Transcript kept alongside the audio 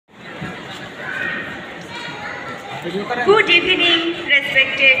Good evening,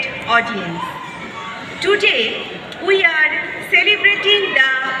 respected audience. Today, we are celebrating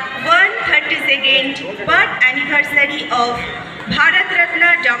the 132nd birth anniversary of Bharat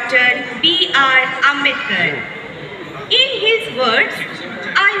Ratna Dr. B.R. Ambedkar. In his words,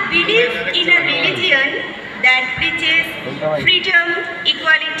 I believe in a religion that preaches freedom,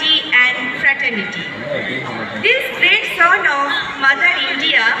 equality and fraternity. This great son of Mother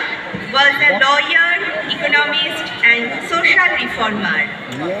India was a lawyer, economist and social reformer.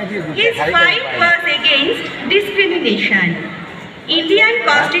 His fight was against discrimination. Indian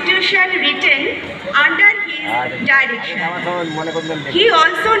Constitution written under his direction. He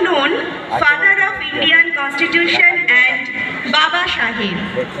also known father of Indian Constitution and Baba Sahib.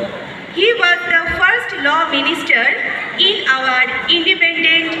 He was the first law minister in our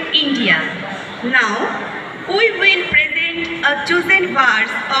independent India. Now, we will present a chosen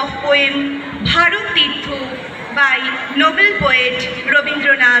verse of poem Bharat Tirthu by Nobel poet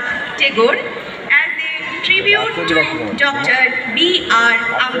Rabindranath Tagore as a tribute to Dr. B.R.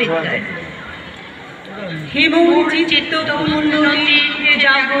 Ambedkar. হেমন্তি চিত্তমন্ডলীর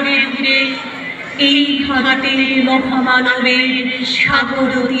জাগরে ধীরে এই ভারতের মহামানবের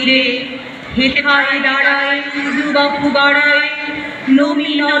সাগর তীরে হেথায় দাঁড়ায় যুবক বাড়ায়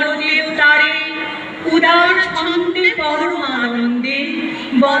নবী নরদেবতারে উদার ছন্দে পরমানন্দে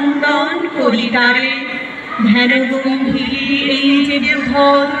বন্দন করি তারে ধ্যান গম্ভীর এই যে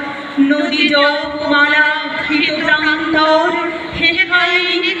ভর নদী জপমালা কৃত প্রান্তর হেথায়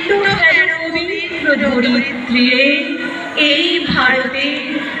নিত্য পবিত্র ধরিত্রীরে এই ভারতের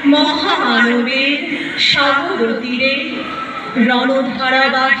মহামানবের সাগর তীরে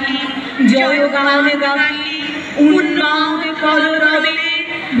রণধারাবাহী জয়গান গাহি উন্মাদ কলরবে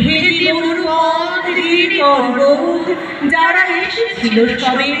ভেদি মরুপথ পর্বত যারা এসেছিল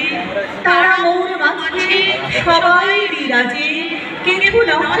সবে তারা মোর মাঝে সবাই বিরাজে কেহ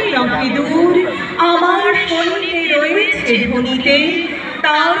নহে নহে দূর আমার শরীরে রয়েছে ধ্বনিতে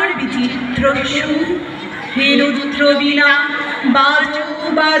তার বিচিত্র সুর হে রুদ্র বীণা বাজো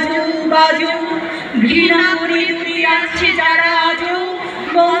বাজো বাজো ঘৃণা করে দূরে আছে যারা আজও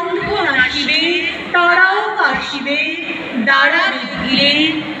বন্ধন আসিবে তারাও আসিবে দাঁড়াবে ঘিরে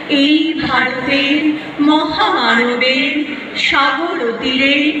এই ভারতের মহামানবের সাগর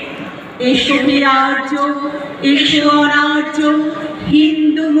তীরে এসো হে আর্য এসো অনার্য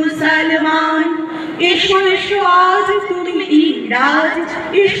হিন্দু মুসলমান এসো এসো আজ তুমি ইংরাজ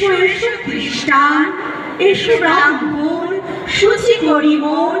এসো এসো খ্রিস্টান এসো ব্রাহ্মণ সূচি করি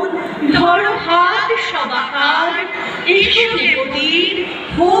মন ধরো হাত সবাকার এসো দেবতীর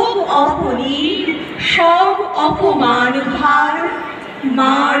হোক অপনীর সব অপমান ভার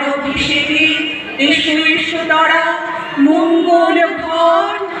মার অভিষেকে এসো এসো তরা মঙ্গল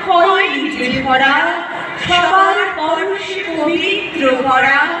ঘর হয় নিচে ভরা সবার পরশে পবিত্র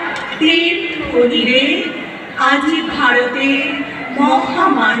ভরা তীর্থ তীরে আজ ভারতের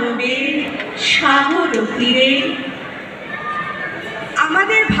মহামানবের সাগর তীরে।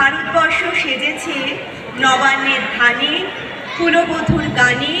 আমাদের ভারতবর্ষ সেজেছে নবান্নের ধানে, কুলবধূর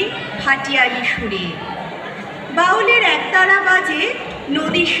গানে, ভাটিয়ালি সুরে। বাউলের একতারা বাজে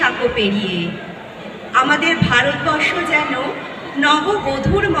নদীর সাঁকো পেরিয়ে। আমাদের ভারতবর্ষ যেন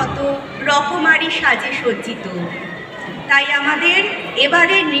নববধূর মতো রকমারি সাজে সজ্জিত। তাই আমাদের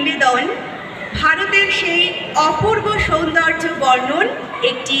এবারের নিবেদন ভারতের সেই অপূর্ব সৌন্দর্য বর্ণন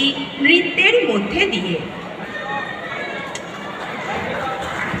একটি নৃত্যের মধ্যে দিয়ে।